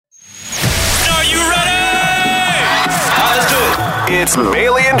It's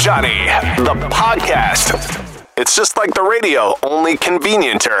Bailey and Johnny, the podcast. It's just like the radio, only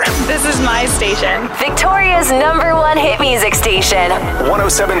convenienter. This is my station. Victoria's #1 hit music station.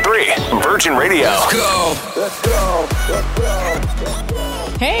 107.3 Virgin Radio. Let's go.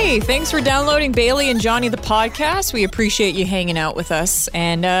 Hey, thanks for downloading Bailey and Johnny, the podcast. We appreciate you hanging out with us.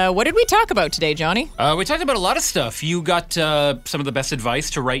 And what did we talk about today, Johnny? We talked about a lot of stuff. You got some of the best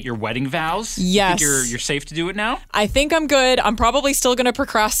advice to write your wedding vows. Yes. Think you're safe to do it now? I think I'm good. I'm probably still going to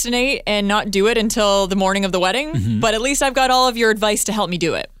procrastinate and not do it until the morning of the wedding. But at least I've got all of your advice to help me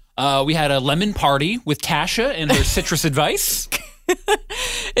do it. We had a lemon party with Tasha and her citrus advice.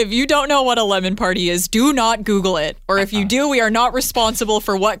 If you don't know what a lemon party is, do not Google it. Or if you do, we are not responsible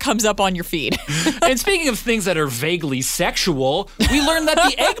for what comes up on your feed. And speaking of things that are vaguely sexual, we learned that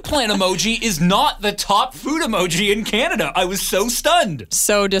the eggplant emoji is not the top food emoji in Canada. I was so stunned.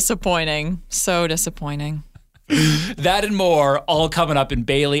 So disappointing. So disappointing. That and more, all coming up in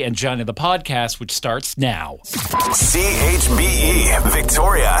Bailey and Johnny the podcast, which starts now. CHBE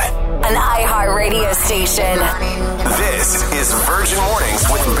Victoria. An iHeart radio station. This is Virgin Mornings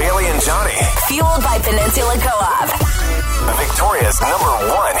with Bailey and Johnny. Fueled by Peninsula Co-op. Victoria's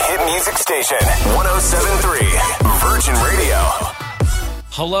 #1 hit music station. 107.3 Virgin Radio.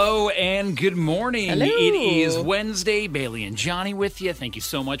 Hello and good morning. Hello. It is Wednesday. Bailey and Johnny with you. Thank you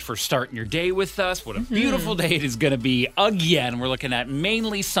so much for starting your day with us. What a beautiful day it is going to be again. We're looking at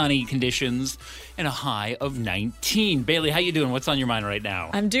mainly sunny conditions and a high of 19. Bailey, how you doing? What's on your mind right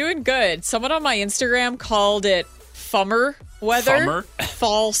now? I'm doing good. Someone on my Instagram called it fummer weather. Fummer?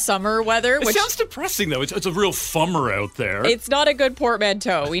 Fall summer weather. It sounds depressing, though. It's a real fummer out there. It's not a good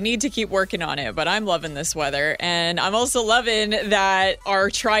portmanteau. We need to keep working on it, but I'm loving this weather. And I'm also loving that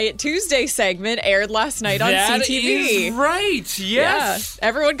our Try It Tuesday segment aired last night on CTV. That is right. Yes. Yeah.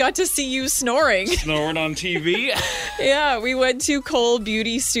 Everyone got to see you snoring. Snoring on TV. Yeah, we went to Cole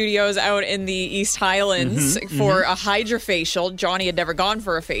Beauty Studios out in the East Highlands for a hydrofacial. Johnny had never gone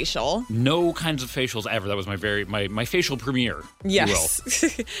for a facial. No kinds of facials ever. That was my facial premiere. Yes.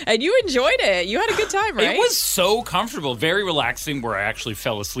 And you enjoyed it. You had a good time, right? It was so comfortable, very relaxing, where I actually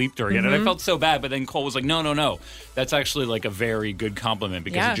fell asleep during it. And I felt so bad, but then Cole was like, no. That's actually like a very good compliment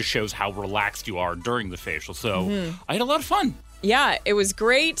because it just shows how relaxed you are during the facial. So I had a lot of fun. Yeah, it was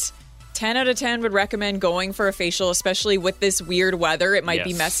great. 10 out of 10 would recommend going for a facial, especially with this weird weather. It might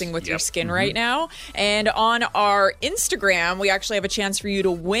be messing with your skin right now. And on our Instagram, we actually have a chance for you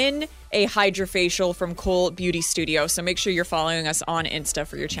to win a hydrofacial from Cole Beauty Studio. So make sure you're following us on Insta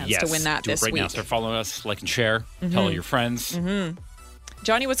for your chance to win that do this it right week. now. Start following us, like and share. Tell all your friends.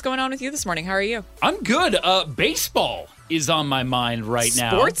 Johnny, what's going on with you this morning? How are you? I'm good. Baseball is on my mind right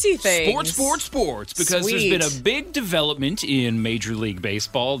now. Sportsy things. Sports. Because there's been a big development in Major League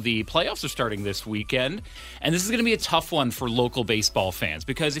Baseball. The playoffs are starting this weekend. And this is going to be a tough one for local baseball fans.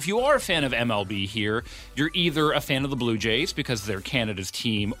 Because if you are a fan of MLB here, you're either a fan of the Blue Jays because they're Canada's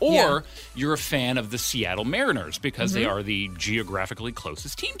team, or you're a fan of the Seattle Mariners because they are the geographically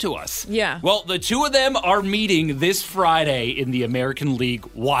closest team to us. Yeah. Well, the two of them are meeting this Friday in the American League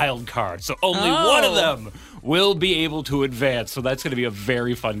wild card. So only one of them will be able to advance. So that's going to be a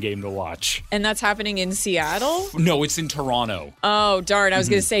very fun game to watch. And that's happening in Seattle? No, it's in Toronto. Oh, darn. I was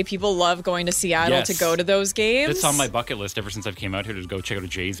going to say, people love going to Seattle to go to those games. It's on my bucket list ever since I've came out here to go check out a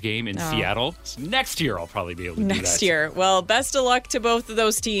Jays game in Seattle. So next year, I'll probably be able to do that. Next year. Well, best of luck to both of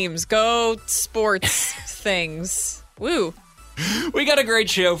those teams. Go sports things. Woo. We got a great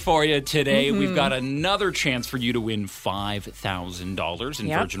show for you today. We've got another chance for you to win $5,000 in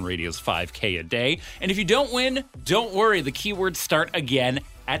Virgin Radio's 5K a day. And if you don't win, don't worry. The keywords start again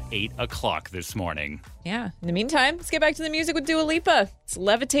at 8 o'clock this morning. Yeah. In the meantime, let's get back to the music with Dua Lipa. It's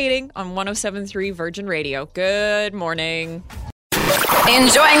Levitating on 107.3 Virgin Radio. Good morning.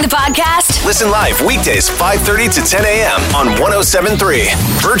 Enjoying the podcast? Listen live weekdays 5:30 to 10 a.m. on 107.3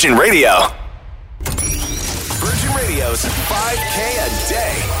 Virgin Radio. Virgin Radio's 5K a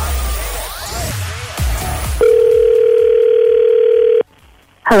day.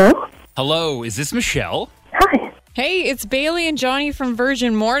 Hello? Hello, is this Michelle? Hi. Hey, it's Bailey and Johnny from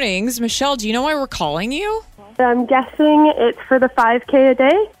Virgin Mornings. Michelle, do you know why we're calling you? I'm guessing it's for the 5K a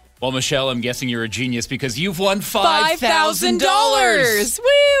day? Well, Michelle, I'm guessing you're a genius because you've won $5,000.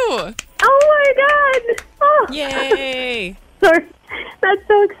 Woo! Oh my God! Oh. Yay! Sorry. That's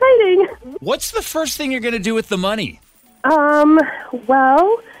so exciting. What's the first thing you're going to do with the money?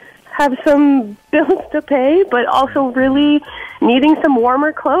 Well, have some bills to pay, but also really needing some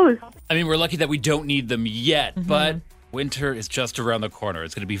warmer clothes. I mean, we're lucky that we don't need them yet, but winter is just around the corner.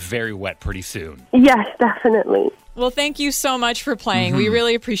 It's going to be very wet pretty soon. Yes, definitely. Well, thank you so much for playing. We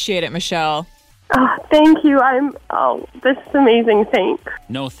really appreciate it, Michelle. Oh, it's Thank you. This is amazing. Thanks.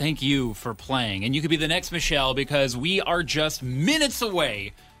 No, thank you for playing. And you could be the next Michelle because we are just minutes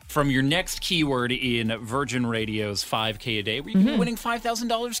away from your next keyword in Virgin Radio's 5K a day, where you can be winning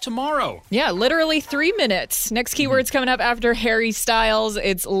 $5,000 tomorrow. Yeah, literally 3 minutes. Next keyword's coming up after Harry Styles.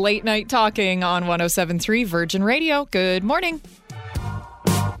 It's Late Night Talking on 107.3 Virgin Radio. Good morning.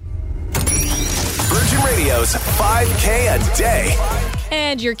 Virgin Radio's 5K a day.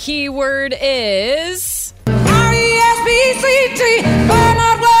 And your keyword is... R-E-S-P-E-C-T. Find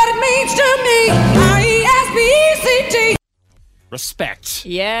out what it means to me. R-E-S-P-E-C-T. Respect.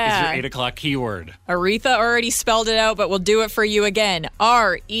 Yeah. Is your 8 o'clock keyword. Aretha already spelled it out, but we'll do it for you again.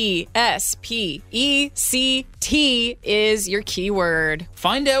 R-E-S-P-E-C-T is your keyword.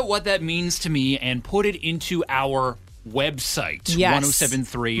 Find out what that means to me and put it into our website, yes.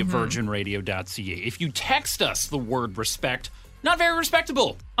 1073virginradio.ca. If you text us the word respect, not very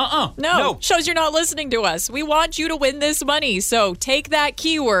respectable. No. Shows you're not listening to us. We want you to win this money. So take that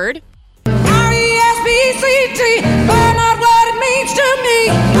keyword. R-E-S-P-E-C-T. Find out what it means to me.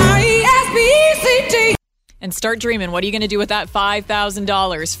 R-E-S-P-E-C-T. And start dreaming. What are you going to do with that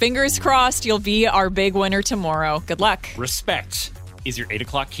 $5,000? Fingers crossed you'll be our big winner tomorrow. Good luck. Respect is your 8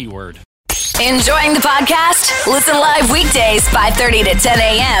 o'clock keyword. Enjoying the podcast? Listen live weekdays 5:30 to 10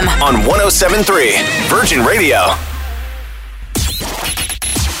 a.m. On 107.3 Virgin Radio.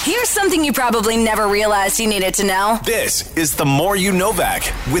 Here's something you probably never realized you needed to know. This is The More You Novak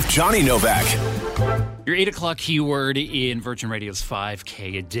with Johnny Novak. Your 8 o'clock keyword in Virgin Radio's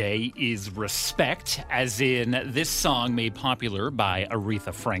 5K a day is respect, as in this song made popular by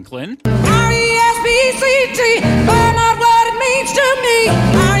Aretha Franklin. R-E-S-P-E-C-T. Find out what it means to me.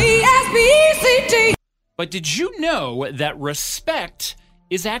 R-E-S-P-E-C-T. But did you know that respect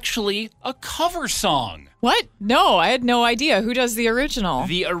is actually a cover song? What? No, I had no idea. Who does the original?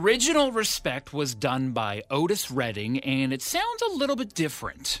 The original Respect was done by Otis Redding, and it sounds a little bit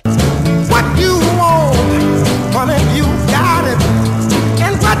different. What you want, honey, you got it.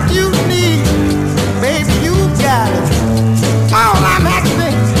 And what you need, baby, you got it. All I'm asking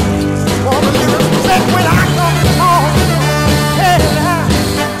for a little respect when I come home.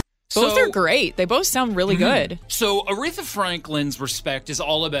 Both are great. They both sound really good. So Aretha Franklin's Respect is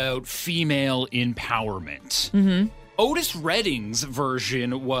all about female empowerment. Otis Redding's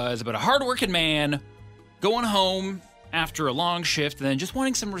version was about a hardworking man going home after a long shift and then just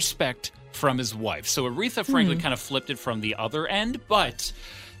wanting some respect from his wife. So Aretha Franklin kind of flipped it from the other end, but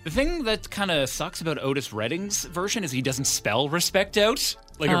the thing that kind of sucks about Otis Redding's version is he doesn't spell respect out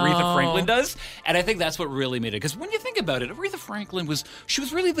like Aretha Franklin does. And I think that's what really made it. Because when you think about it, Aretha Franklin was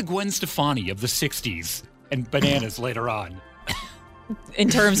really the Gwen Stefani of the 60s and Bananas later on. In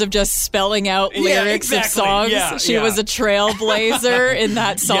terms of just spelling out lyrics of songs, she was a trailblazer in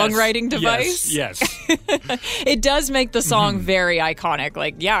that songwriting device. Yes. It does make the song very iconic.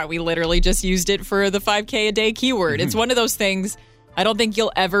 Like, yeah, we literally just used it for the 5K a day keyword. It's one of those things I don't think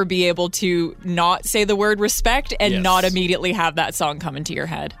you'll ever be able to not say the word respect and not immediately have that song come into your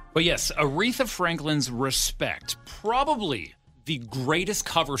head. But yes, Aretha Franklin's Respect, probably the greatest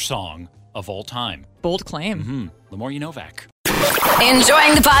cover song of all time. Bold claim. The More You Novak.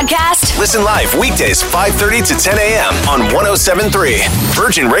 Enjoying the podcast? Listen live weekdays 5:30 to 10 a.m. on 107.3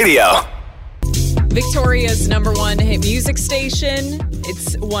 Virgin Radio. Victoria's #1 hit music station.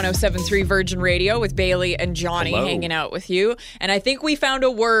 It's 107.3 Virgin Radio with Bailey and Johnny hanging out with you. And I think we found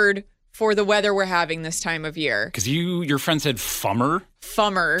a word for the weather we're having this time of year. Because your friend said fummer?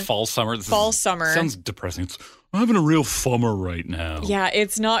 Fummer. Fall summer. Fall summer. Sounds depressing. I'm having a real fummer right now. Yeah,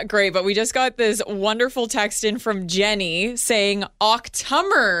 it's not great, but we just got this wonderful text in from Jenny saying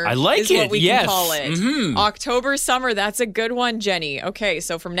Octummer. I like is it. What we yes. can call it. October summer. That's a good one, Jenny. Okay,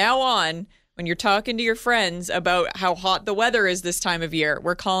 so from now on, when you're talking to your friends about how hot the weather is this time of year,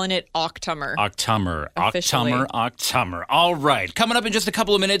 we're calling it Octummer. Octummer. All right. Coming up in just a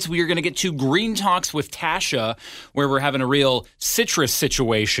couple of minutes, we are going to get to Green Talks with Tasha, where we're having a real citrus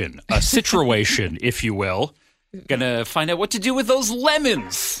situation, a situation, if you will. Going to find out what to do with those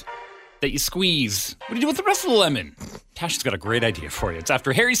lemons that you squeeze. What do you do with the rest of the lemon? Tasha's got a great idea for you. It's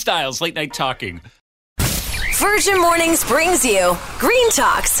after Harry Styles' Late Night Talking. Virgin Mornings brings you Green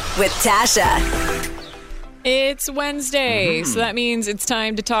Talks with Tasha. It's Wednesday, so that means it's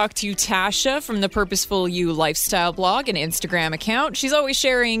time to talk to Tasha from the Purposeful You lifestyle blog and Instagram account. She's always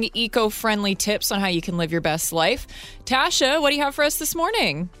sharing eco-friendly tips on how you can live your best life. Tasha, what do you have for us this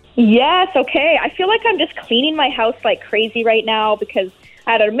morning? Yes, okay. I feel like I'm just cleaning my house like crazy right now because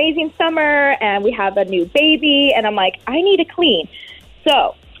I had an amazing summer and we have a new baby and I'm like, I need to clean.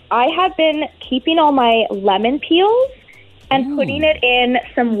 So I have been keeping all my lemon peels and putting it in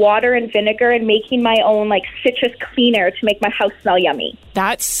some water and vinegar and making my own like citrus cleaner to make my house smell yummy.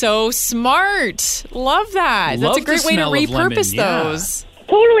 That's so smart. Love that. That's a great way to repurpose those.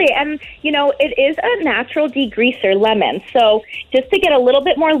 Totally. And, it is a natural degreaser, lemon. So just to get a little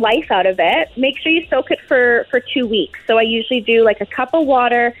bit more life out of it, make sure you soak it for 2 weeks. So I usually do like a cup of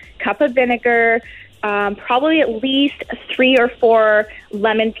water, cup of vinegar, probably at least 3 or 4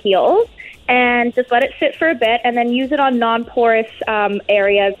 lemon peels, and just let it sit for a bit and then use it on non-porous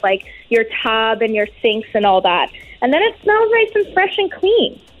areas like your tub and your sinks and all that. And then it smells nice and fresh and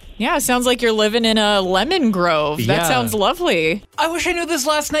clean. Yeah, it sounds like you're living in a lemon grove. Yeah. That sounds lovely. I wish I knew this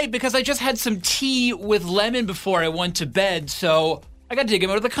last night because I just had some tea with lemon before I went to bed, so I got to dig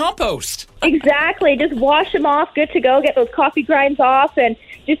them out of the compost. Exactly. Just wash them off. Good to go. Get those coffee grinds off, and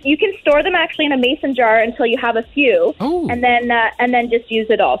you can store them actually in a mason jar until you have a few, and then just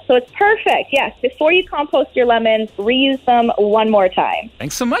use it all. So it's perfect. Yes. Before you compost your lemons, reuse them one more time.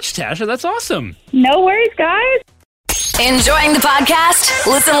 Thanks so much, Tasha. That's awesome. No worries, guys. Enjoying the podcast?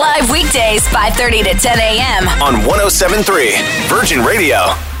 Listen live weekdays 5:30 to 10 a.m. on 107.3 Virgin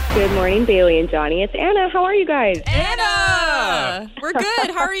Radio. Good morning, Bailey and Johnny. It's Anna. How are you guys? Anna! We're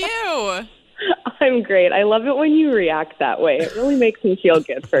good. How are you? I'm great. I love it when you react that way. It really makes me feel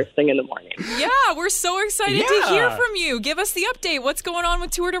good first thing in the morning. Yeah, we're so excited to hear from you. Give us the update. What's going on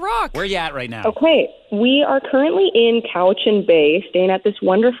with Tour de Rock? Where are you at right now? Okay, we are currently in Cowichan Bay, staying at this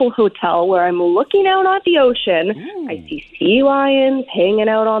wonderful hotel where I'm looking out at the ocean. Ooh. I see sea lions hanging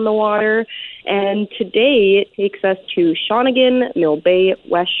out on the water. And today it takes us to Shawnigan, Mill Bay,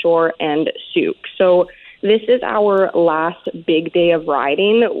 West Shore, and Souk. So this is our last big day of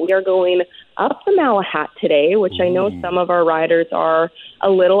riding. We are going up the Malahat today, which I know some of our riders are a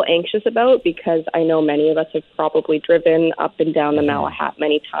little anxious about because I know many of us have probably driven up and down the Malahat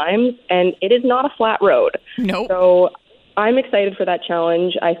many times, and it is not a flat road. Nope. So I'm excited for that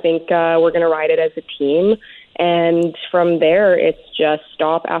challenge. I think we're going to ride it as a team, and from there, it's just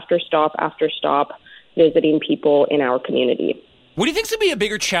stop after stop after stop visiting people in our community. What do you think is going to be a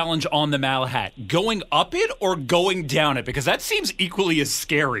bigger challenge on the Malahat, going up it or going down it? Because that seems equally as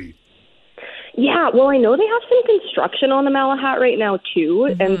scary. Yeah, well, I know they have some construction on the Malahat right now,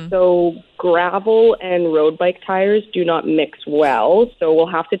 too, and so gravel and road bike tires do not mix well, so we'll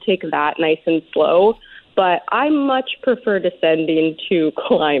have to take that nice and slow. But I much prefer descending to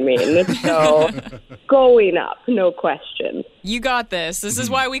climbing, so going up, no question. You got this. This is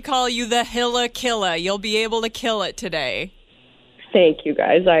why we call you the Hilla Killa. You'll be able to kill it today. Thank you,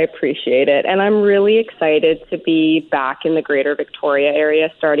 guys. I appreciate it. And I'm really excited to be back in the greater Victoria area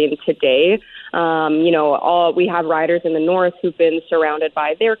starting today. We have riders in the north who've been surrounded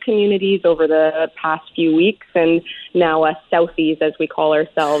by their communities over the past few weeks. And now us Southies, as we call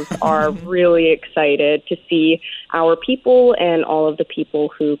ourselves, are really excited to see our people and all of the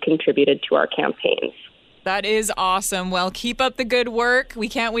people who contributed to our campaigns. That is awesome. Well, keep up the good work. We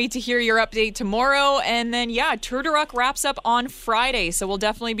can't wait to hear your update tomorrow. And then, Tour de Rock wraps up on Friday. So we'll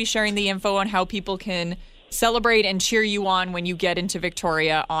definitely be sharing the info on how people can celebrate and cheer you on when you get into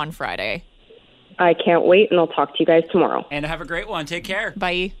Victoria on Friday. I can't wait, and I'll talk to you guys tomorrow. And have a great one. Take care.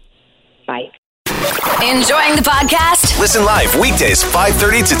 Bye. Bye. Enjoying the podcast? Listen live weekdays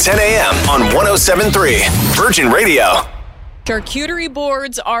 5:30 to 10 a.m. on 107.3 Virgin Radio. Charcuterie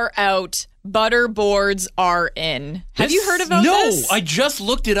boards are out. Butter boards are in. Have you heard about this? No, I just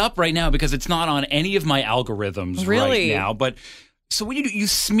looked it up right now because it's not on any of my algorithms right now. But so what do? You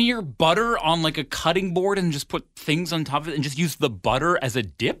smear butter on like a cutting board and just put things on top of it and just use the butter as a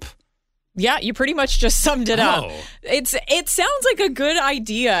dip? Yeah, you pretty much just summed it up. It sounds like a good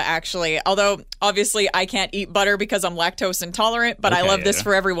idea, actually. Although, obviously, I can't eat butter because I'm lactose intolerant, but I love this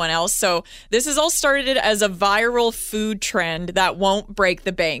for everyone else. So this is all started as a viral food trend that won't break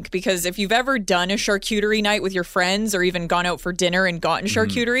the bank. Because if you've ever done a charcuterie night with your friends or even gone out for dinner and gotten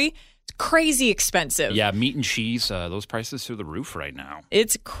charcuterie, it's crazy expensive. Yeah, meat and cheese, those prices through the roof right now.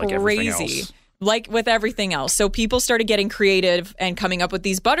 It's crazy. Like with everything else. So people started getting creative and coming up with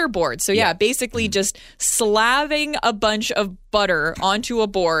these butter boards. So basically just slathering a bunch of butter onto a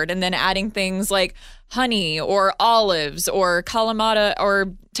board and then adding things like honey or olives or Kalamata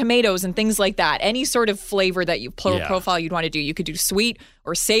or tomatoes and things like that. Any sort of flavor that you profile you'd want to do. You could do sweet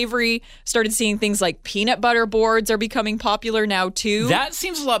or savory. Started seeing things like peanut butter boards are becoming popular now too. That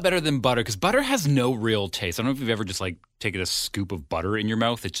seems a lot better than butter because butter has no real taste. I don't know if you've ever just like taken a scoop of butter in your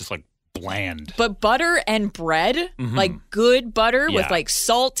mouth. It's just like bland. But butter and bread, like good butter with like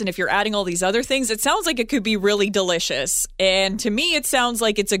salt, and if you're adding all these other things, it sounds like it could be really delicious. And to me, it sounds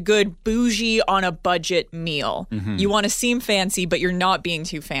like it's a good bougie on a budget meal. You want to seem fancy, but you're not being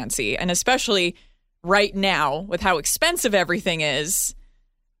too fancy. And especially right now, with how expensive everything is,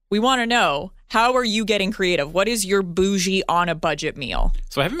 we want to know, how are you getting creative? What is your bougie on a budget meal?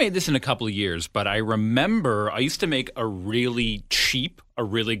 So I haven't made this in a couple of years, but I remember I used to make a really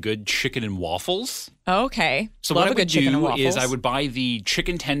good chicken and waffles. Okay. So Love what I a good would chicken and do waffles. is I would buy the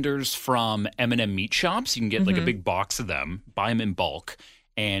chicken tenders from M&M Meat Shops. You can get like a big box of them, buy them in bulk,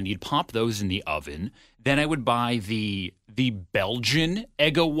 and you'd pop those in the oven. Then I would buy the Belgian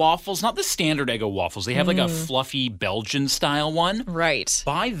Eggo waffles, not the standard Eggo waffles. They have like a fluffy Belgian style one. Right.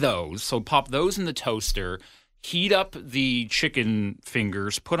 Buy those. So pop those in the toaster, heat up the chicken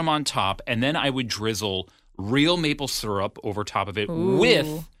fingers, put them on top, and then I would drizzle real maple syrup over top of it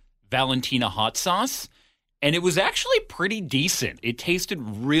with Valentina hot sauce. And it was actually pretty decent. It tasted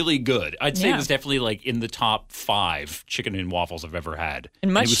really good. I'd say it was definitely like in the top 5 chicken and waffles I've ever had.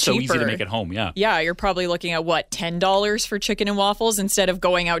 And much it was cheaper. so easy to make at home, yeah. Yeah, you're probably looking at, what, $10 for chicken and waffles instead of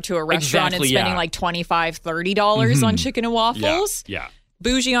going out to a restaurant and spending like $25, $30 on chicken and waffles? Yeah.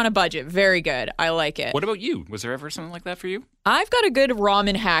 Bougie on a budget. Very good. I like it. What about you? Was there ever something like that for you? I've got a good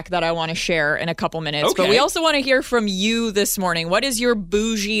ramen hack that I want to share in a couple minutes, Okay. but we also want to hear from you this morning. What is your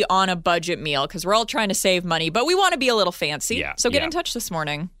bougie on a budget meal? Because we're all trying to save money, but we want to be a little fancy. Yeah, So get yeah. in touch this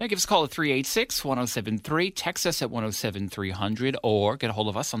morning. Yeah, give us a call at 386-1073. Text us at 107300 or get a hold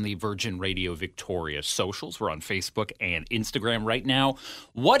of us on the Virgin Radio Victoria socials. We're on Facebook and Instagram right now.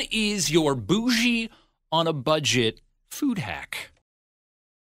 What is your bougie on a budget food hack?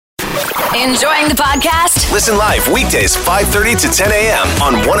 Enjoying the podcast? Listen live weekdays 5:30 to 10 a.m.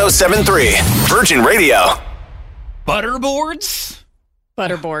 on 107.3 Virgin Radio. Butterboards?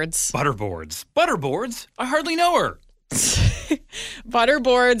 Butterboards. Butterboards? I hardly know her.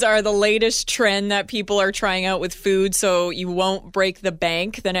 Butterboards are the latest trend that people are trying out with food so you won't break the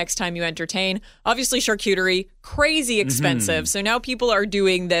bank the next time you entertain. Obviously, charcuterie, crazy expensive. So now people are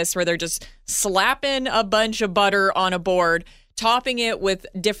doing this where they're just slapping a bunch of butter on a board, topping it with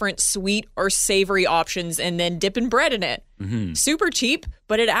different sweet or savory options, and then dipping bread in it. Super cheap,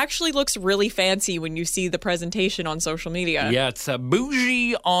 but it actually looks really fancy when you see the presentation on social media. Yeah, it's a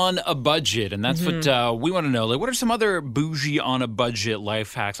bougie on a budget, and that's what we want to know. Like, what are some other bougie on a budget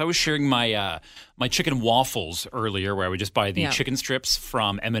life hacks? I was sharing my my chicken waffles earlier, where I would just buy the chicken strips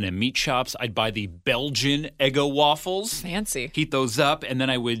from M&M Meat Shops. I'd buy the Belgian Eggo waffles. Fancy. Heat those up, and then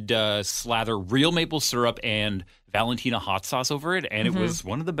I would slather real maple syrup and Valentina hot sauce over it, and it was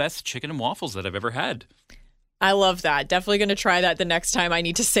one of the best chicken and waffles that I've ever had. I love that. Definitely going to try that the next time I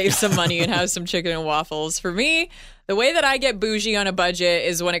need to save some money and have some chicken and waffles. For me, the way that I get bougie on a budget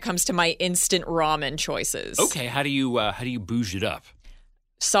is when it comes to my instant ramen choices. Okay, how do you bouge it up?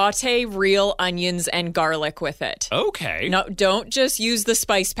 Saute real onions and garlic with it. Okay. No, don't just use the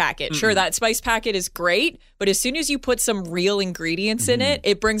spice packet. Sure, that spice packet is great, but as soon as you put some real ingredients in it,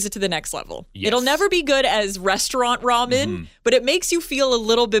 it brings it to the next level. Yes. It'll never be good as restaurant ramen, but it makes you feel a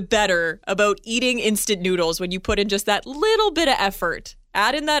little bit better about eating instant noodles when you put in just that little bit of effort.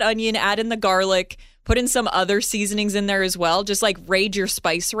 Add in that onion, add in the garlic, put in some other seasonings in there as well. Just like raid your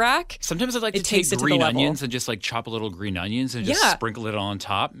spice rack. Sometimes I'd like to take green onions and just like chop a little green onions and just sprinkle it on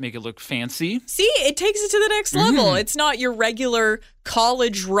top, make it look fancy. See, it takes it to the next level. It's not your regular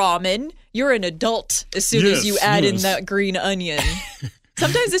college ramen. You're an adult as soon as you add in that green onion.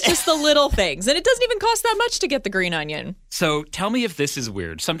 Sometimes it's just the little things, and it doesn't even cost that much to get the green onion. So tell me if this is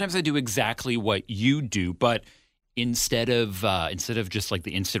weird. Sometimes I do exactly what you do, but instead of just like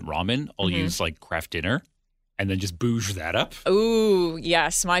the instant ramen, I'll use like Kraft Dinner and then just bouge that up. Ooh,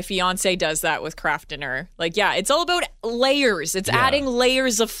 yes. My fiance does that with Kraft Dinner. Like, yeah, it's all about layers. It's adding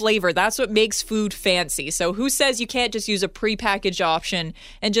layers of flavor. That's what makes food fancy. So who says you can't just use a prepackaged option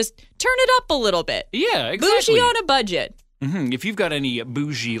and just turn it up a little bit? Yeah, exactly. Bougie on a budget. If you've got any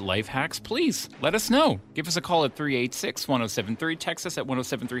bougie life hacks, please let us know. Give us a call at 386-1073. Text us at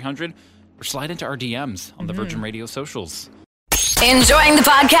 107300. Or slide into our DMs on the Virgin Radio socials. Enjoying the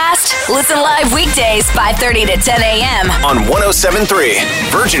podcast? Listen live weekdays 5:30 to 10 a.m. on 107.3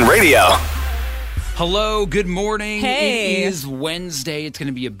 Virgin Radio. Hello, good morning. Hey. It is Wednesday. It's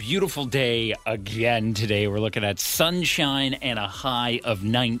going to be a beautiful day again today. We're looking at sunshine and a high of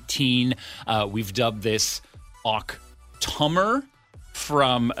 19. We've dubbed this October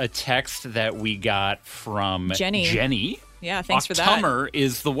from a text that we got from Jenny. Yeah, thanks for that. October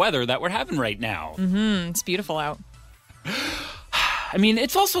is the weather that we're having right now. It's beautiful out. I mean,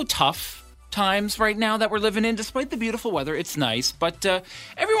 it's also tough times right now that we're living in. Despite the beautiful weather, it's nice. But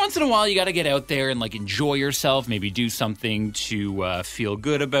every once in a while, you got to get out there and like enjoy yourself. Maybe do something to feel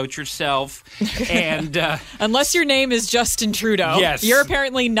good about yourself. And unless your name is Justin Trudeau, yes, you're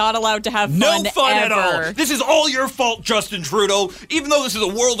apparently not allowed to have fun. No fun ever. at all. This is all your fault, Justin Trudeau. Even though this is a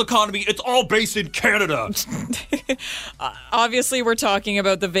world economy, it's all based in Canada. Obviously, we're talking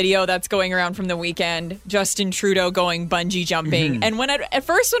about the video that's going around from the weekend. Justin Trudeau going bungee jumping. And at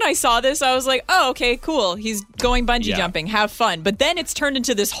first when I saw this, I was like, oh, okay, cool. He's going bungee jumping. Have fun. But then it's turned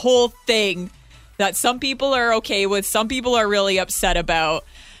into this whole thing that some people are okay with, some people are really upset about.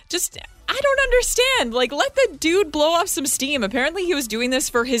 Just, I don't understand. Like, let the dude blow off some steam. Apparently, he was doing this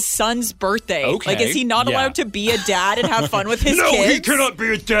for his son's birthday. Okay. Like, is he not allowed to be a dad and have fun with his no, kids? No, he cannot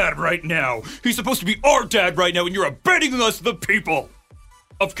be a dad right now. He's supposed to be our dad right now, and you're abandoning us, the people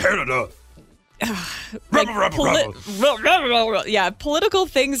of Canada. Yeah, political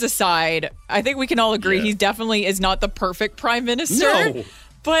things aside, I think we can all agree he definitely is not the perfect prime minister. No.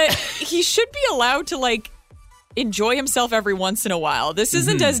 But he should be allowed to, like, enjoy himself every once in a while. This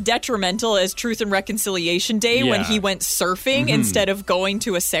isn't as detrimental as Truth and Reconciliation Day when he went surfing instead of going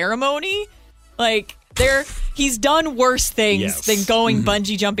to a ceremony. Like, he's done worse things than going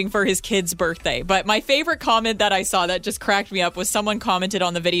bungee jumping for his kid's birthday. But my favorite comment that I saw that just cracked me up was someone commented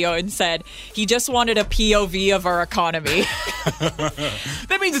on the video and said, he just wanted a POV of our economy.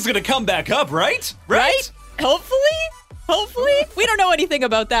 That means it's going to come back up, right? Right? Hopefully. We don't know anything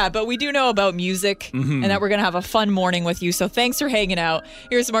about that, but we do know about music and that we're going to have a fun morning with you. So thanks for hanging out.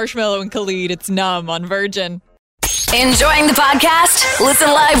 Here's Marshmello and Khalid. It's Numb on Virgin. Enjoying the podcast? Listen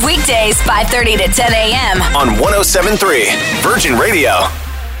live weekdays 5:30 to 10 a.m. on 107.3 Virgin Radio.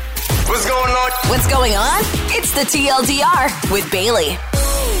 What's going on? What's going on? It's the TLDR with Bailey.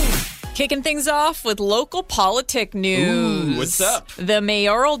 Kicking things off with local politic news. Ooh, what's up? The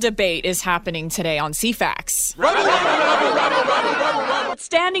mayoral debate is happening today on CFAX. Rabble, rabble, rabble, rabble, rabble, rabble.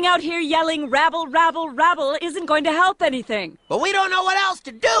 Standing out here yelling rabble, rabble, rabble isn't going to help anything. But we don't know what else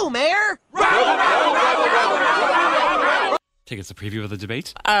to do, Mayor. Rabble, rabble, rabble, rabble, rabble, rabble, rabble. Think it's a preview of the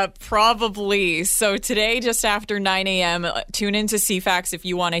debate? Probably. So today, just after 9 a.m., tune into CFAX if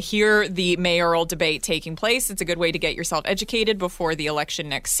you want to hear the mayoral debate taking place. It's a good way to get yourself educated before the election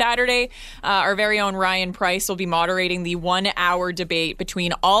next Saturday. Our very own Ryan Price will be moderating the 1-hour debate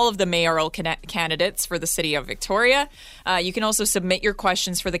between all of the mayoral candidates for the city of Victoria. You can also submit your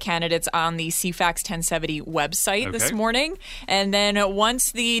questions for the candidates on the CFAX 1070 website this morning. And then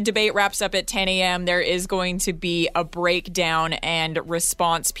once the debate wraps up at 10 a.m., there is going to be a breakdown and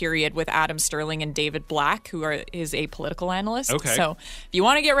response period with Adam Sterling and David Black, who is a political analyst. Okay. So if you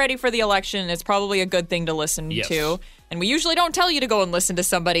want to get ready for the election, it's probably a good thing to listen to. And we usually don't tell you to go and listen to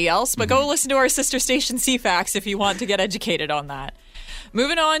somebody else, but go listen to our sister station CFAX if you want to get educated on that.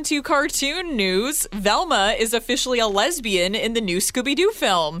 Moving on to cartoon news, Velma is officially a lesbian in the new Scooby-Doo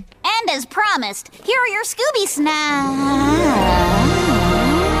film. And as promised, here are your Scooby snacks.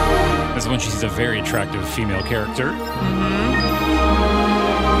 That's when she's a very attractive female character.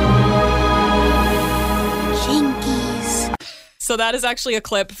 Jinkies. So that is actually a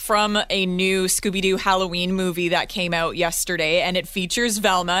clip from a new Scooby-Doo Halloween movie that came out yesterday, and it features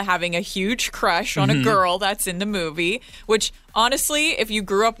Velma having a huge crush on a girl that's in the movie, which, honestly, if you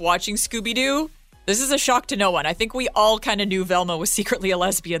grew up watching Scooby-Doo, this is a shock to no one. I think we all kind of knew Velma was secretly a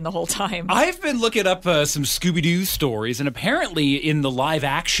lesbian the whole time. I've been looking up some Scooby-Doo stories, and apparently in the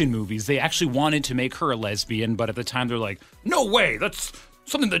live-action movies, they actually wanted to make her a lesbian, but at the time they're like, no way, that's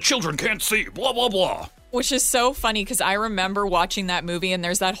something that children can't see, blah, blah, blah. Which is so funny because I remember watching that movie and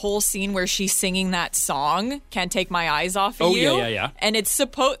there's that whole scene where she's singing that song, Can't Take My Eyes Off of You. Yeah. And it's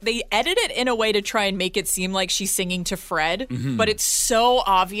they edit it in a way to try and make it seem like she's singing to Fred, but it's so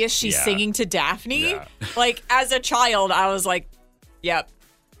obvious she's singing to Daphne. Yeah. Like, as a child, I was like, yep,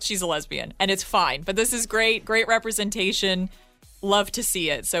 she's a lesbian. And it's fine. But this is great representation. Love to see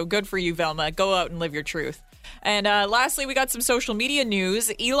it. So good for you, Velma. Go out and live your truth. And lastly, we got some social media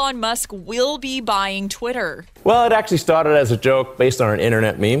news. Elon Musk will be buying Twitter. Well, it actually started as a joke based on an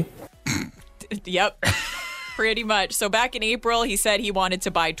internet meme. Yep. Pretty much. So back in April, he said he wanted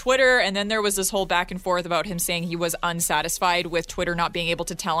to buy Twitter, and then there was this whole back and forth about him saying he was unsatisfied with Twitter not being able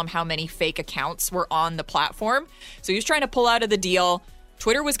to tell him how many fake accounts were on the platform. So he was trying to pull out of the deal.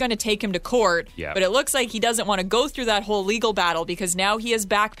 Twitter was going to take him to court, but it looks like he doesn't want to go through that whole legal battle because now he has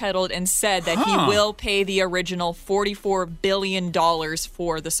backpedaled and said that he will pay the original $44 billion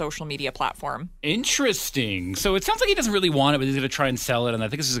for the social media platform. Interesting. So it sounds like he doesn't really want it, but he's going to try and sell it, and I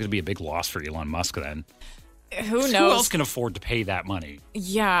think this is going to be a big loss for Elon Musk then. Who knows? Who else can afford to pay that money?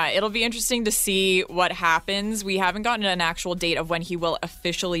 Yeah, it'll be interesting to see what happens. We haven't gotten an actual date of when he will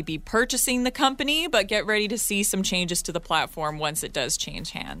officially be purchasing the company, but get ready to see some changes to the platform once it does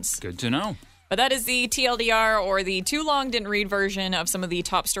change hands. Good to know. But that is the TLDR, or the Too Long Didn't Read version of some of the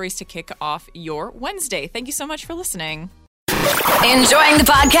top stories to kick off your Wednesday. Thank you so much for listening. Enjoying the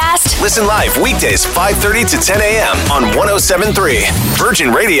podcast? Listen live weekdays 5:30 to 10 a.m. on 107.3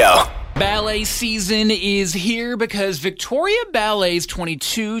 Virgin Radio. Ballet season is here because Victoria Ballet's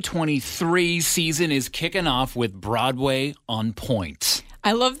 22-23 season is kicking off with Broadway on Point.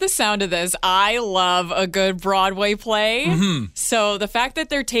 I love the sound of this. I love a good Broadway play. Mm-hmm. So the fact that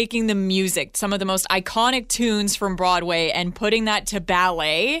they're taking the music, some of the most iconic tunes from Broadway, and putting that to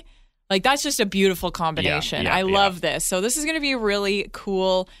ballet, like that's just a beautiful combination. I love this. So this is going to be a really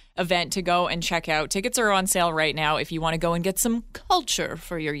cool event to go and check out. Tickets are on sale right now if you want to go and get some culture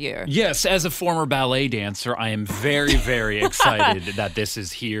for your year. Yes, as a former ballet dancer, I am very, very excited that this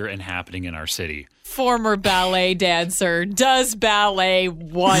is here and happening in our city. Former ballet dancer does ballet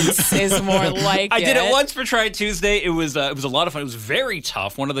once is more like I did it once for Try Tuesday. It was a lot of fun. It was very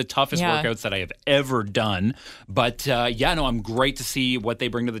tough. One of the toughest workouts that I have ever done. But I'm great to see what they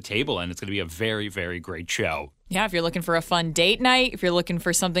bring to the table, and it's going to be a very, very great show. Yeah, if you're looking for a fun date night, if you're looking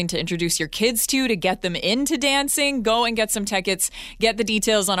for something to introduce your kids to get them into dancing, go and get some tickets. Get the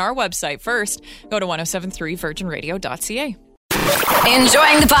details on our website first. Go to 1073virginradio.ca.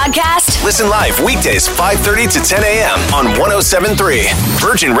 Enjoying the podcast? Listen live weekdays 5:30 to 10 a.m. on 107.3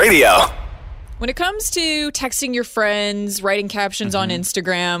 Virgin Radio. When it comes to texting your friends, writing captions on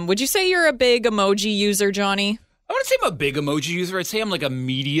Instagram, would you say you're a big emoji user, Johnny? I wouldn't say I'm a big emoji user. I'd say I'm like a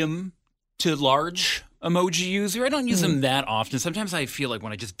medium to large emoji user. I don't use them that often. Sometimes I feel like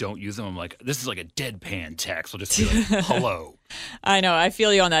when I just don't use them, I'm like, this is like a deadpan text. I'll just be like, hello. I know. I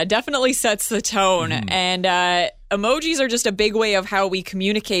feel you on that. It definitely sets the tone. And emojis are just a big way of how we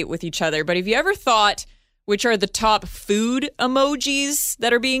communicate with each other. But have you ever thought which are the top food emojis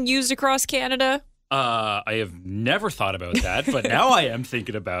that are being used across Canada? I have never thought about that, but now I am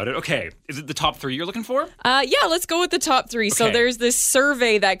thinking about it. Okay, is it the top 3 you're looking for? Yeah, let's go with the top 3. Okay. So there's this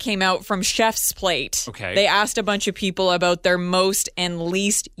survey that came out from Chef's Plate. Okay. They asked a bunch of people about their most and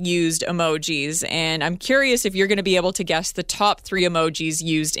least used emojis, and I'm curious if you're going to be able to guess the top 3 emojis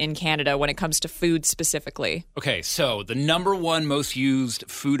used in Canada when it comes to food specifically. Okay, so the number 1 most used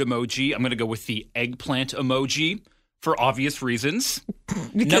food emoji, I'm going to go with the eggplant emoji. For obvious reasons.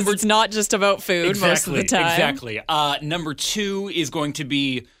 Because it's not just about food most of the time. Exactly. Number 2 is going to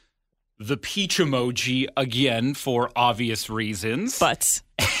be the peach emoji, again, for obvious reasons. But.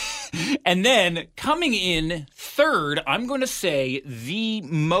 And then coming in third, I'm going to say the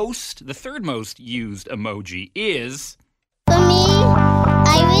third most used emoji is... For me,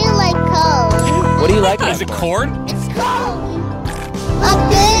 I really like cold. What do you like? Is it corn? It's cold. A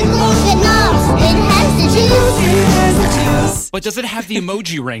good look knobs. It has the juice. But does it have the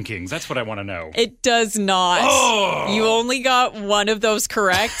emoji rankings? That's what I want to know. It does not. Oh! You only got one of those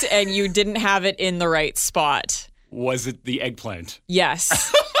correct, and you didn't have it in the right spot. Was it the eggplant?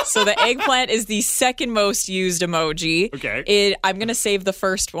 Yes. So the eggplant is the second most used emoji. Okay. I'm going to save the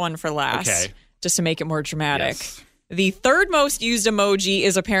first one for last, just to make it more dramatic. Yes. The third most used emoji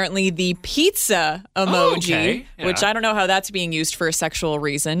is apparently the pizza emoji, which I don't know how that's being used for a sexual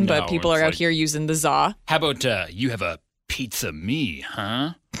reason, but people are out here using the za. How about you have a pizza me,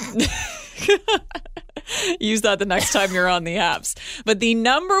 huh? Use that the next time you're on the apps. But the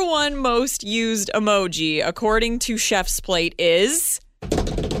number 1 most used emoji, according to Chef's Plate, is...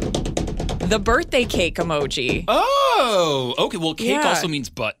 the birthday cake emoji. Oh, okay. Well, cake also means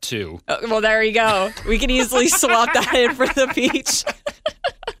butt, too. Well, there you go. We can easily swap that in for the peach.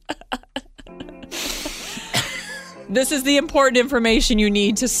 This is the important information you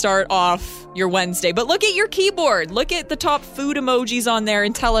need to start off your Wednesday. But look at your keyboard. Look at the top food emojis on there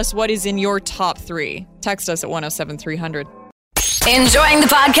and tell us what is in your top 3. Text us at 107300. Enjoying the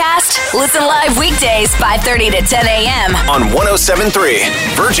podcast? Listen live weekdays 5:30 to 10 a.m. on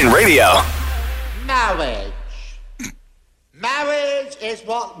 107.3 Virgin Radio. Marriage. Marriage is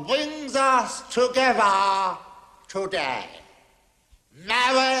what brings us together today.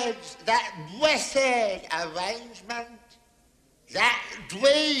 Marriage, that blessed arrangement, that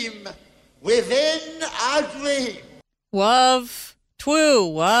dream within a dream. Love, true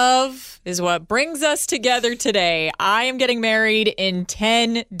love is what brings us together today. I am getting married in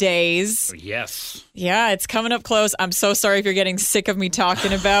 10 days. Yes. Yeah, it's coming up close. I'm so sorry if you're getting sick of me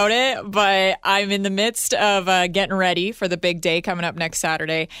talking about it, but I'm in the midst of getting ready for the big day coming up next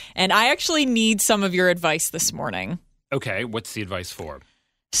Saturday. And I actually need some of your advice this morning. Okay, what's the advice for?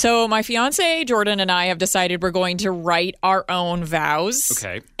 So my fiance, Jordan, and I have decided we're going to write our own vows.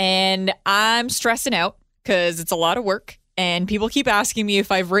 Okay. And I'm stressing out because it's a lot of work. And people keep asking me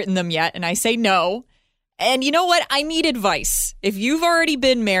if I've written them yet. And I say no. And you know what? I need advice. If you've already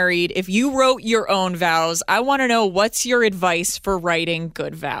been married, if you wrote your own vows, I want to know what's your advice for writing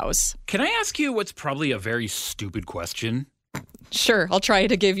good vows. Can I ask you what's probably a very stupid question? Sure, I'll try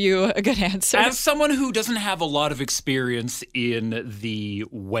to give you a good answer. As someone who doesn't have a lot of experience in the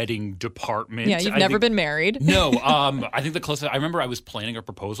wedding department. Yeah, you've never been married. No, I think the closest, I remember I was planning a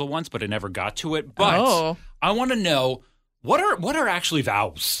proposal once, but I never got to it. But I want to know, what are actually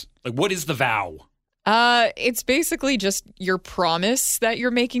vows? Like, what is the vow? It's basically just your promise that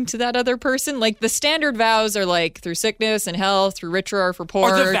you're making to that other person. Like the standard vows are like through sickness and health, through richer or for poor,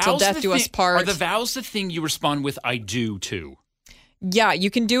 till death do us part. Are the vows the thing you respond with "I do" to? Yeah, you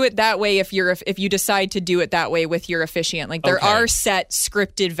can do it that way if you decide to do it that way with your officiant. Like there are set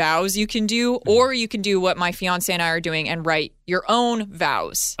scripted vows you can do, or you can do what my fiance and I are doing and write your own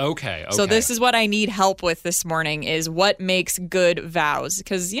vows. Okay. So this is what I need help with this morning is what makes good vows.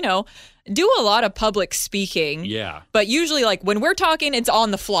 Because, do a lot of public speaking. Yeah. But usually, like, when we're talking, it's on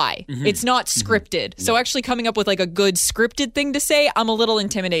the fly. Mm-hmm. It's not scripted. Mm-hmm. So actually coming up with, like, a good scripted thing to say, I'm a little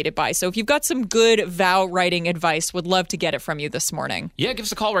intimidated by. So if you've got some good vow writing advice, would love to get it from you this morning. Yeah, give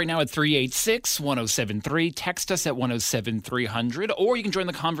us a call right now at 386-1073. Text us at 107300. Or you can join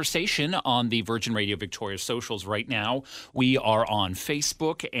the conversation on the Virgin Radio Victoria socials right now. We are on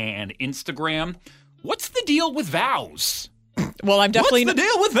Facebook and Instagram. What's the deal with vows? Well, I'm definitely... What's the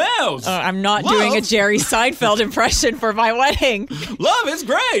deal with vows? I'm not doing a Jerry Seinfeld impression for my wedding. Love is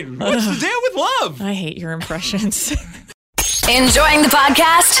great. What's the deal with love? I hate your impressions. Enjoying the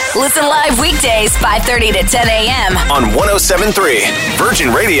podcast? Listen live weekdays 5:30 to 10 a.m. on 107.3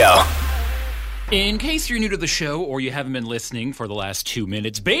 Virgin Radio. In case you're new to the show or you haven't been listening for the last 2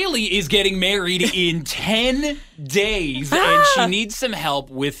 minutes, Bailey is getting married in 10 days, and she needs some help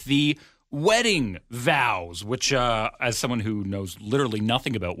with the wedding vows, which as someone who knows literally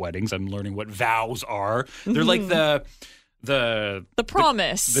nothing about weddings, I'm learning what vows are. They're like the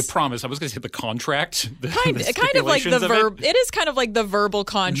promise. The promise. I was going to say the contract. Kind of like the verb. It is kind of like the verbal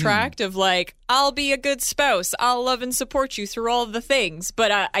contract of like, I'll be a good spouse. I'll love and support you through all of the things.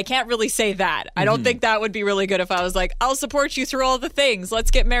 But I can't really say that. I don't think that would be really good if I was like, I'll support you through all the things.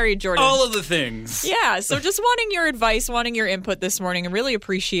 Let's get married, Jordan. All of the things. Yeah. So just wanting your advice, wanting your input this morning, and really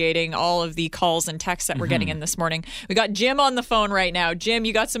appreciating all of the calls and texts that we're getting in this morning. We got Jim on the phone right now. Jim,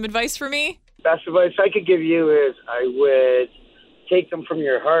 you got some advice for me? Best advice I could give you is I would take them from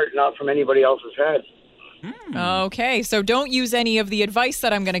your heart, not from anybody else's head. Okay, so don't use any of the advice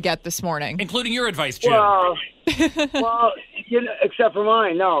that I'm going to get this morning. Including your advice, Jim. Well, except for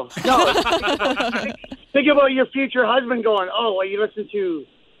mine, no. Think about your future husband going, oh, well, you listen to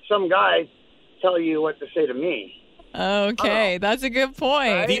some guy tell you what to say to me. Okay, that's a good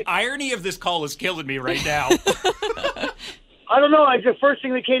point. Right? The irony of this call is killing me right now. I don't know. The first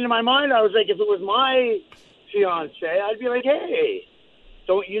thing that came to my mind, I was like, if it was my fiance, I'd be like, hey,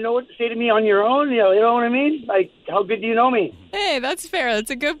 don't you know what to say to me on your own? You know what I mean? Like, how good do you know me? Hey, that's fair.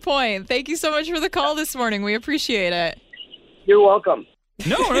 That's a good point. Thank you so much for the call this morning. We appreciate it. You're welcome.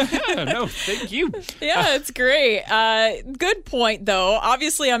 No, thank you. Yeah, it's great. Good point, though.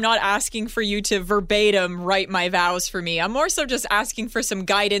 Obviously, I'm not asking for you to verbatim write my vows for me. I'm more so just asking for some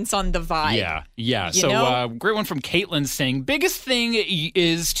guidance on the vibe. Yeah. So, great one from Caitlin saying, biggest thing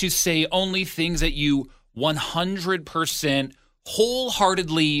is to say only things that you 100%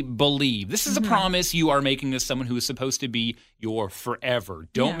 wholeheartedly believe. This is a promise you are making to someone who is supposed to be your forever.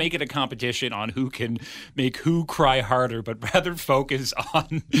 Don't make it a competition on who can make who cry harder, but rather focus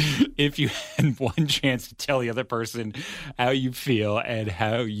on if you had one chance to tell the other person how you feel and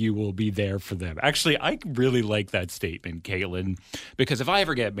how you will be there for them. Actually, I really like that statement, Caitlin, because if I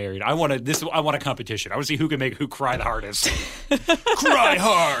ever get married, I want a competition. I want to see who can make who cry the hardest. Cry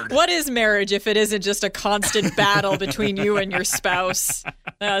hard. What is marriage if it isn't just a constant battle between you and your spouse?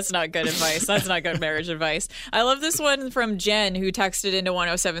 That's not good advice. That's not good marriage advice. I love this one from Jen, who texted into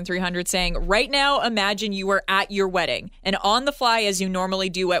 107-300 saying, right now, imagine you are at your wedding and on the fly, as you normally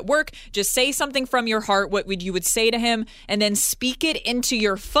do at work, just say something from your heart, what you would say to him, and then speak it into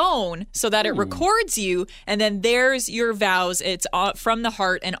your phone so that it records you. And then there's your vows. It's from the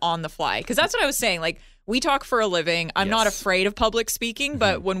heart and on the fly. Because that's what I was saying. Like, we talk for a living. I'm not afraid of public speaking,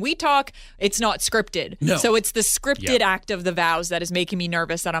 but when we talk, it's not scripted. No. So it's the scripted act of the vows that is making me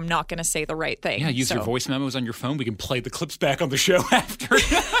nervous that I'm not going to say the right thing. Yeah, use your voice memos on your phone. We can play the clips back on the show after.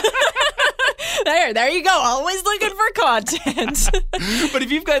 There you go. Always looking for content. But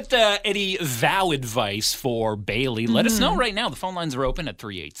if you've got any vow advice for Bailey, let us know right now. The phone lines are open at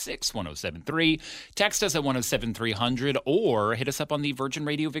 386-1073. Text us at 107300 or hit us up on the Virgin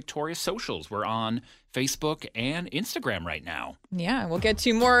Radio Victoria socials. We're on Facebook and Instagram right now. Yeah, we'll get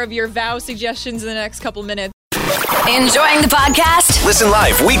to more of your vow suggestions in the next couple minutes. Enjoying the podcast? Listen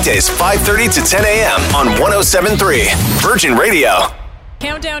live weekdays 5:30 to 10 a.m. on 107.3 Virgin Radio.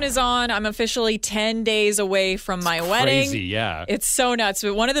 Countdown is on. I'm officially 10 days away from my wedding. Crazy, yeah. It's so nuts.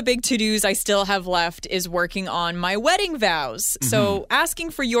 But one of the big to-dos I still have left is working on my wedding vows. So asking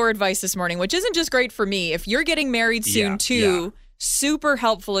for your advice this morning, which isn't just great for me. If you're getting married soon too, super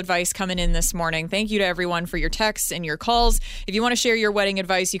helpful advice coming in this morning. Thank you to everyone for your texts and your calls. If you want to share your wedding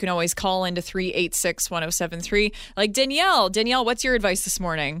advice, you can always call into 386-1073. Like Danielle. Danielle, what's your advice this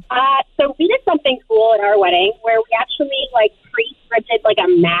morning? So we did something cool at our wedding where we actually pre-scripted a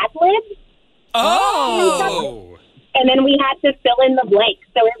Mad Lib. Oh! And then we had to fill in the blanks.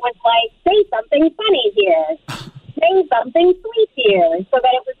 So it was say something funny here. Say something sweet here. So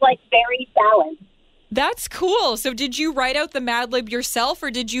that it was very balanced. That's cool. So did you write out the Mad Lib yourself,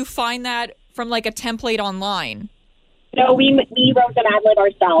 or did you find that from a template online? No, we wrote the Mad Lib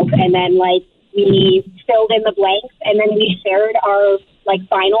ourselves, and then we filled in the blanks, and then we shared our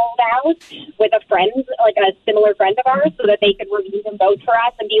final vows with a friend, a similar friend of ours, so that they could review them both for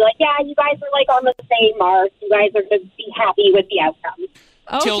us and be yeah, you guys are on the same mark. You guys are going to be happy with the outcome.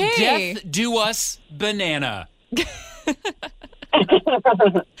 Okay. Till death do us banana.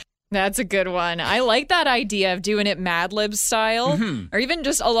 That's a good one. I like that idea of doing it Mad Lib style. Or even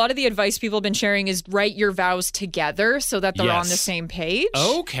just a lot of the advice people have been sharing is write your vows together so that they're on the same page.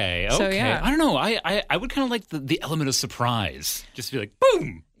 Okay. So, yeah. I don't know. I would kind of like the element of surprise. Just be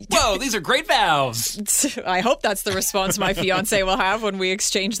boom. Whoa, these are great vows. I hope that's the response my fiance will have when we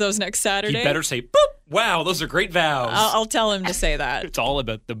exchange those next Saturday. He better say, boop. Wow, those are great vows. I'll tell him to say that. It's all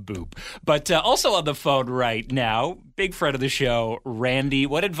about the boop. But also on the phone right now, big friend of the show, Randy.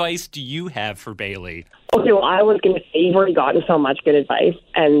 What advice do you have for Bailey? Okay, well, I was going to say you've already gotten so much good advice,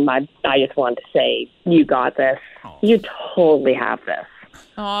 and I just wanted to say you got this. Oh. You totally have this.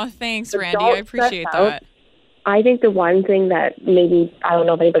 Oh, thanks, Randy. I appreciate that. I think the one thing that maybe, I don't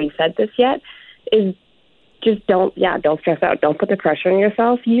know if anybody said this yet, is just don't stress out. Don't put the pressure on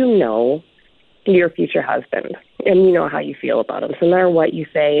yourself. You know your future husband, and you know how you feel about him. So no matter what you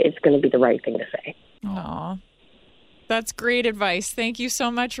say, it's going to be the right thing to say. Aw. That's great advice. Thank you so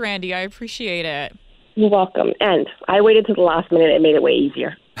much, Randy. I appreciate it. You're welcome. And I waited to the last minute. It made it way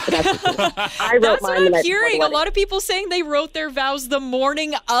easier. That's what I'm hearing. A lot of people saying they wrote their vows the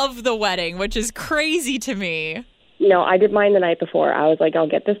morning of the wedding, which is crazy to me. No, I did mine the night before. I was I'll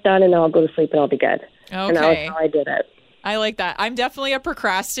get this done and then I'll go to sleep and I'll be good. Okay. And that's how I did it. I like that. I'm definitely a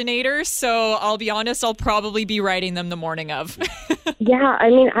procrastinator, so I'll be honest, I'll probably be writing them the morning of. Yeah, I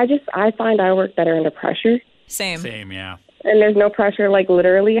mean, I find I work better under pressure. Same, yeah. And there's no pressure,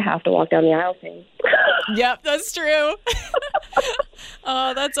 literally you have to walk down the aisle thing. Yep, that's true.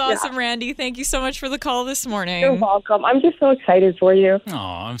 Oh, that's awesome, yeah. Randy. Thank you so much for the call this morning. You're welcome. I'm just so excited for you. Oh,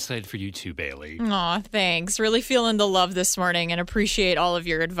 I'm excited for you too, Bailey. Oh, thanks. Really feeling the love this morning and appreciate all of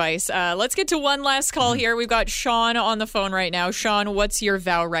your advice. Let's get to one last call here. We've got Sean on the phone right now. Sean, what's your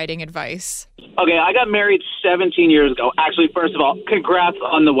vow writing advice? Okay, I got married 17 years ago. Actually, first of all, congrats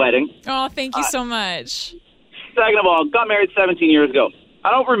on the wedding. Oh, thank you so much. Second of all, got married 17 years ago.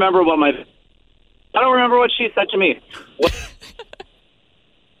 I don't remember what she said to me.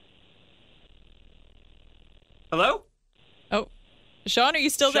 Hello? Oh, Sean, are you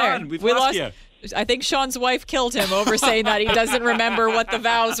still Sean, there? We've lost you. I think Sean's wife killed him over saying that he doesn't remember what the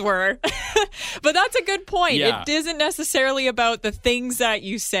vows were. But that's a good point. Yeah. It isn't necessarily about the things that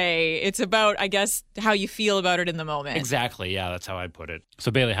you say. It's about, I guess, how you feel about it in the moment. Exactly. Yeah, that's how I'd put it.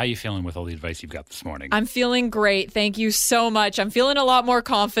 So, Bailey, how are you feeling with all the advice you've got this morning? I'm feeling great. Thank you so much. I'm feeling a lot more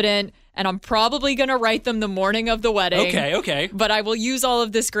confident. And I'm probably going to write them the morning of the wedding. Okay. But I will use all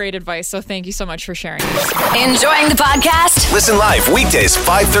of this great advice. So thank you so much for sharing this. Enjoying the podcast? Listen live weekdays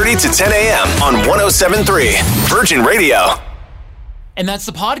 5:30 to 10 a.m. on 107.3 Virgin Radio. And that's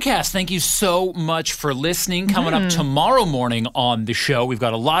the podcast. Thank you so much for listening. Coming up tomorrow morning on the show, we've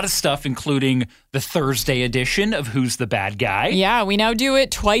got a lot of stuff, including the Thursday edition of Who's the Bad Guy. Yeah, we now do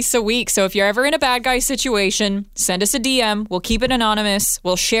it twice a week. So if you're ever in a bad guy situation, send us a DM. We'll keep it anonymous.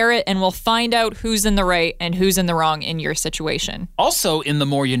 We'll share it, and we'll find out who's in the right and who's in the wrong in your situation. Also, in The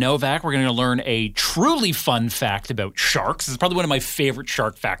More You Know Vac, we're going to learn a truly fun fact about sharks. This is probably one of my favorite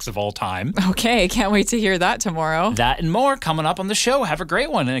shark facts of all time. Okay, can't wait to hear that tomorrow. That and more coming up on the show. Have a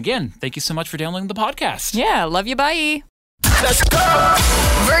great one. And again, thank you so much for downloading the podcast. Yeah, love you. Bye. Let's go.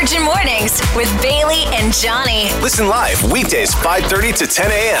 Virgin Mornings with Bailey and Johnny. Listen live weekdays 5:30 to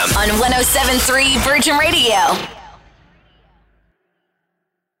 10 a.m. on 107.3 Virgin Radio.